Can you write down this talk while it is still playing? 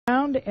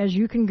ground as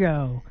you can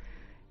go,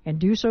 and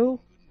do so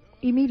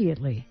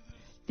immediately.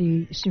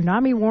 The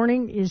tsunami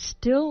warning is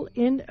still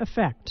in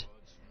effect.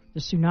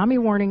 The tsunami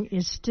warning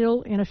is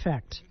still in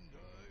effect.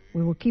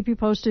 We will keep you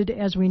posted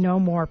as we know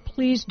more.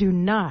 Please do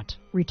not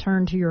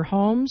return to your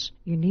homes.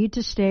 You need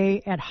to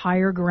stay at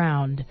higher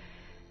ground.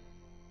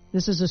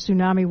 This is a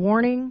tsunami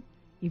warning.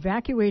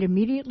 Evacuate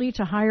immediately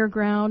to higher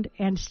ground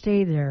and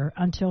stay there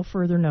until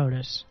further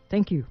notice.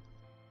 Thank you.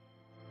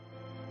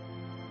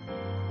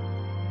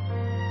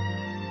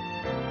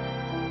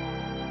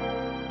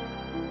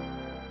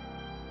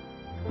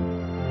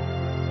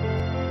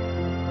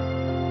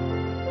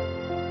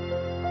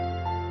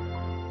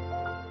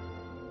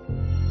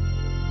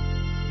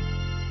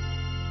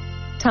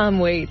 Tom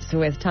Waits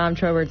with Tom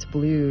Trobert's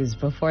Blues.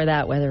 Before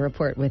that, weather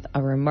report with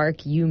a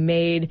remark you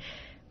made.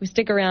 We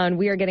stick around.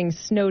 We are getting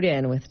snowed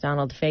in with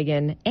Donald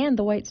Fagen and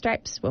the White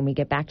Stripes when we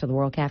get back to the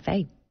World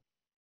Cafe.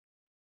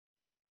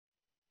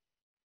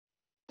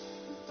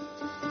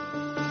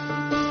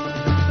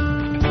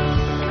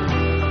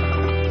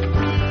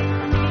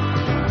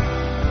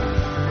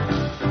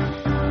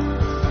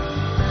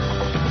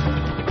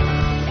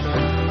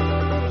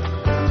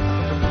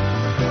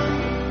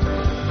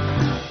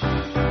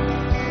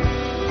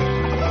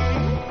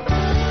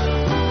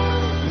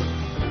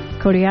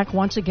 Kodiak,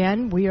 once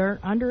again, we are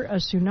under a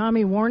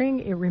tsunami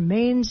warning. It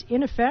remains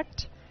in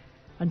effect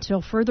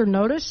until further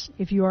notice.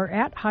 If you are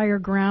at higher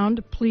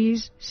ground,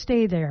 please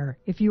stay there.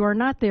 If you are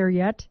not there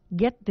yet,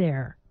 get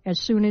there as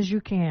soon as you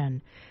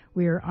can.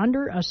 We are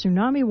under a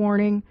tsunami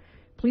warning.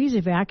 Please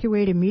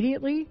evacuate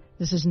immediately.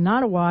 This is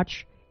not a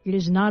watch. It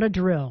is not a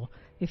drill.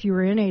 If you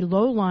are in a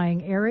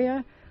low-lying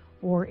area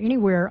or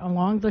anywhere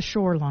along the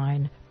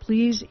shoreline,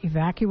 please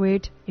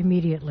evacuate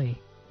immediately.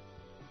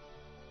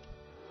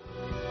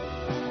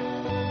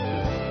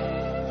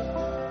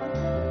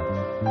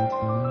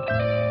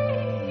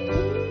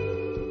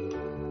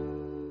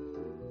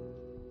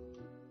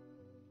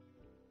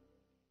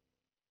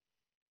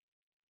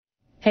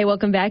 Hey,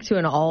 welcome back to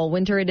an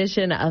all-winter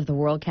edition of the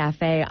World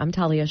Cafe. I'm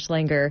Talia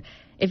Schlanger.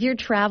 If your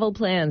travel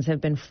plans have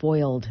been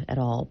foiled at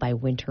all by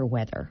winter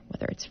weather,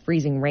 whether it's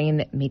freezing rain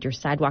that made your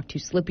sidewalk too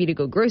slippy to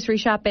go grocery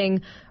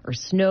shopping, or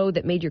snow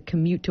that made your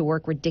commute to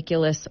work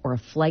ridiculous, or a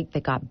flight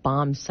that got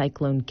bomb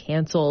cyclone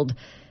canceled,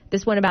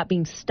 this one about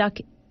being stuck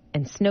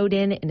and snowed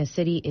in a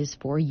city is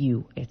for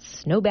you.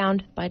 It's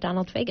Snowbound by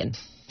Donald Fagen.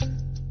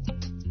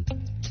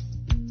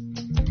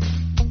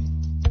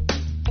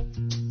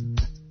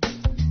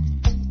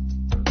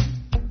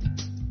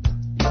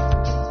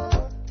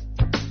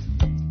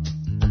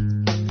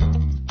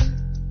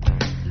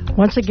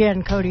 Once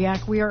again,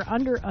 Kodiak, we are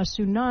under a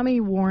tsunami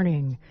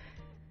warning,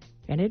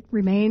 and it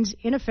remains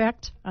in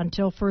effect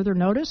until further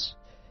notice.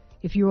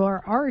 If you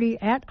are already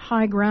at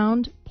high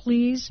ground,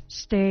 please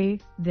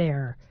stay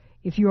there.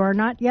 If you are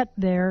not yet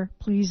there,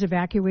 please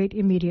evacuate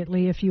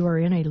immediately if you are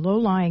in a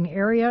low-lying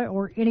area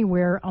or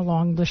anywhere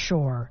along the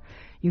shore.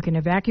 You can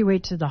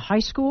evacuate to the high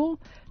school,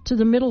 to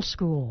the middle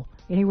school,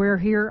 anywhere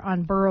here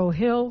on Burrow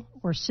Hill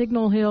or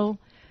Signal Hill.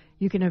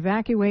 You can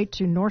evacuate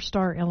to North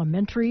Star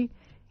Elementary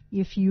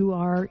if you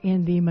are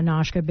in the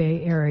Menasha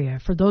Bay area.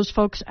 For those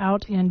folks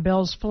out in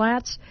Bell's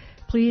Flats,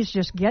 please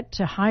just get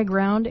to high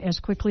ground as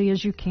quickly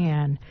as you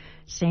can.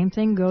 Same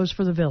thing goes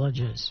for the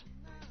villages.